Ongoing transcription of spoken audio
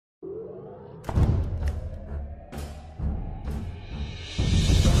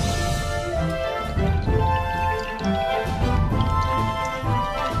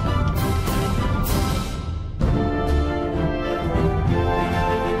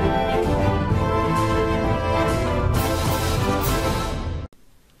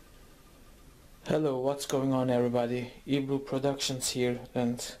What's going on, everybody? eBlue Productions here,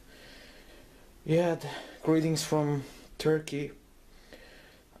 and yeah, greetings from Turkey.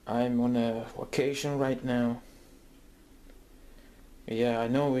 I'm on a vacation right now. Yeah, I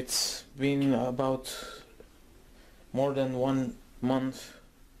know it's been about more than 1 month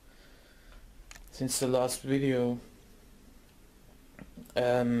since the last video,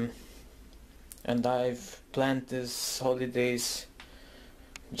 and I've planned these holidays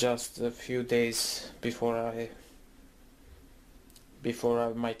just a few days before I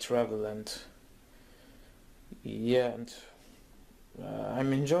might travel, and yeah, and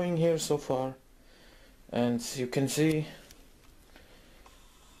I'm enjoying here so far. And you can see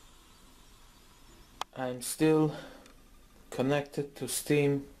I'm still connected to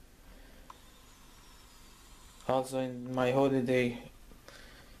Steam. Also in my holiday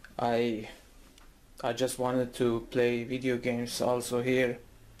I just wanted to play video games also here.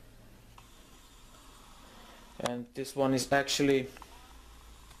 And this one is actually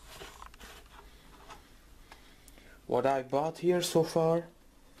what I bought here so far.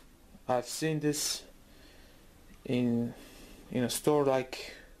 I've seen this in a store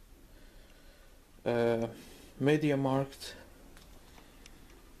like MediaMarkt.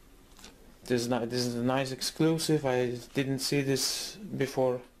 This is a nice exclusive. I didn't see this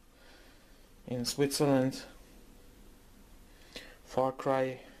before in Switzerland. Far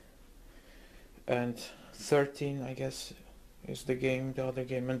Cry and 13, I guess, is the other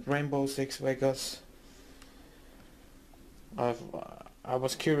game, and Rainbow Six Vegas. I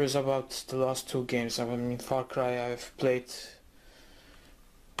was curious about the last two games. I mean, Far Cry, I've played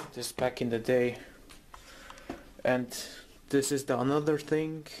this back in the day, and this is another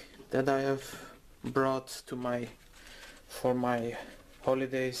thing that I have brought for my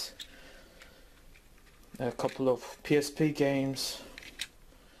holidays. A couple of PSP games.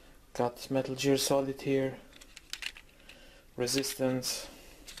 Got Metal Gear Solid here, Resistance,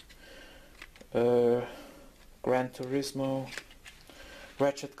 Gran Turismo,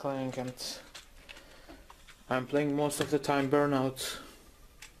 Ratchet Clank, and I'm playing most of the time Burnout.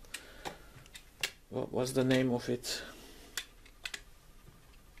 What was the name of it?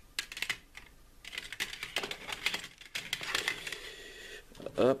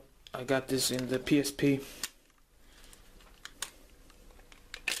 I got this in the PSP.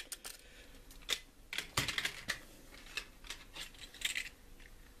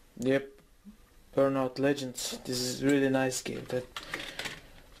 Yep, Burnout Legends. This is a really nice game. That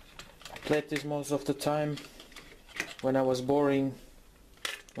I played this most of the time when I was bored.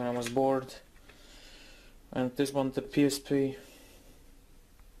 And this one, the PSP.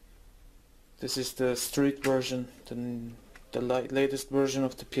 This is the street version, the latest version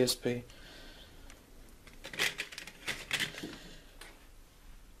of the PSP.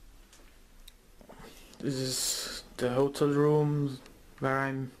 This is the hotel room where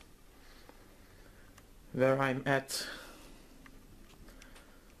I'm at.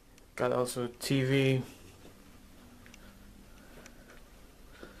 Got also TV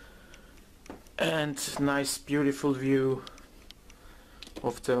and nice beautiful view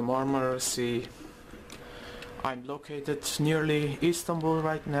of the Marmara Sea. I'm located nearly Istanbul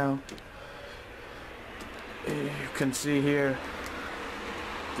right now. You can see here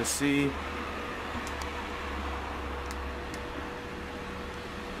the sea.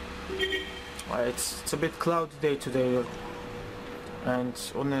 It's a bit cloudy day today, and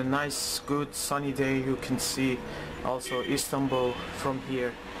on a nice good sunny day you can see also Istanbul from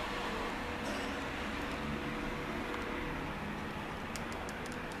here.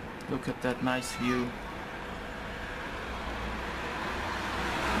 Look at that nice view.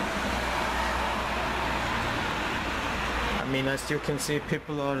 I mean, as you can see,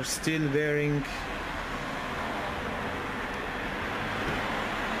 people are still wearing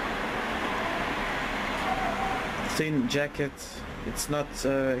thin jacket. It's not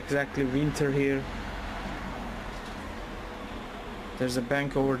exactly winter here. There's a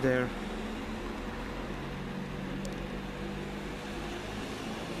bank over there,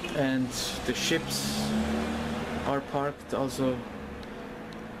 and the ships are parked also,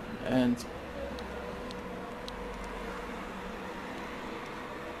 and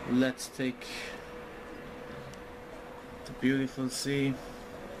let's take the beautiful sea.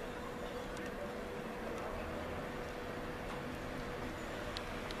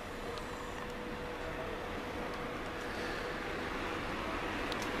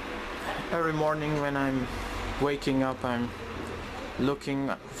 Every morning when I'm waking up, I'm looking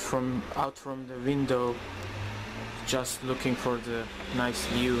out from the window, just looking for the nice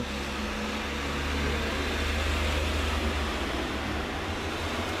view.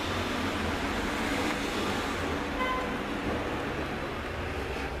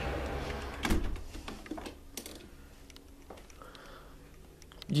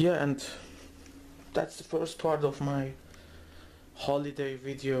 yeah, and that's the first part of my holiday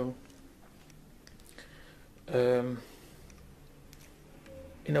video. In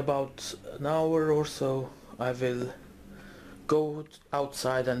about an hour or so I will go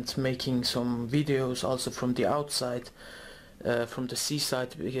outside and making some videos also from the outside, from the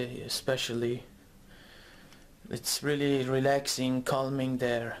seaside especially. It's really relaxing, calming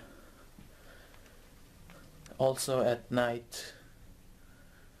there, also at night.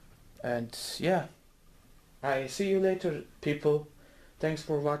 And yeah, I see you later, people. Thanks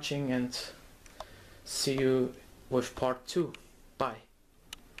for watching, and see you with part 2. Bye.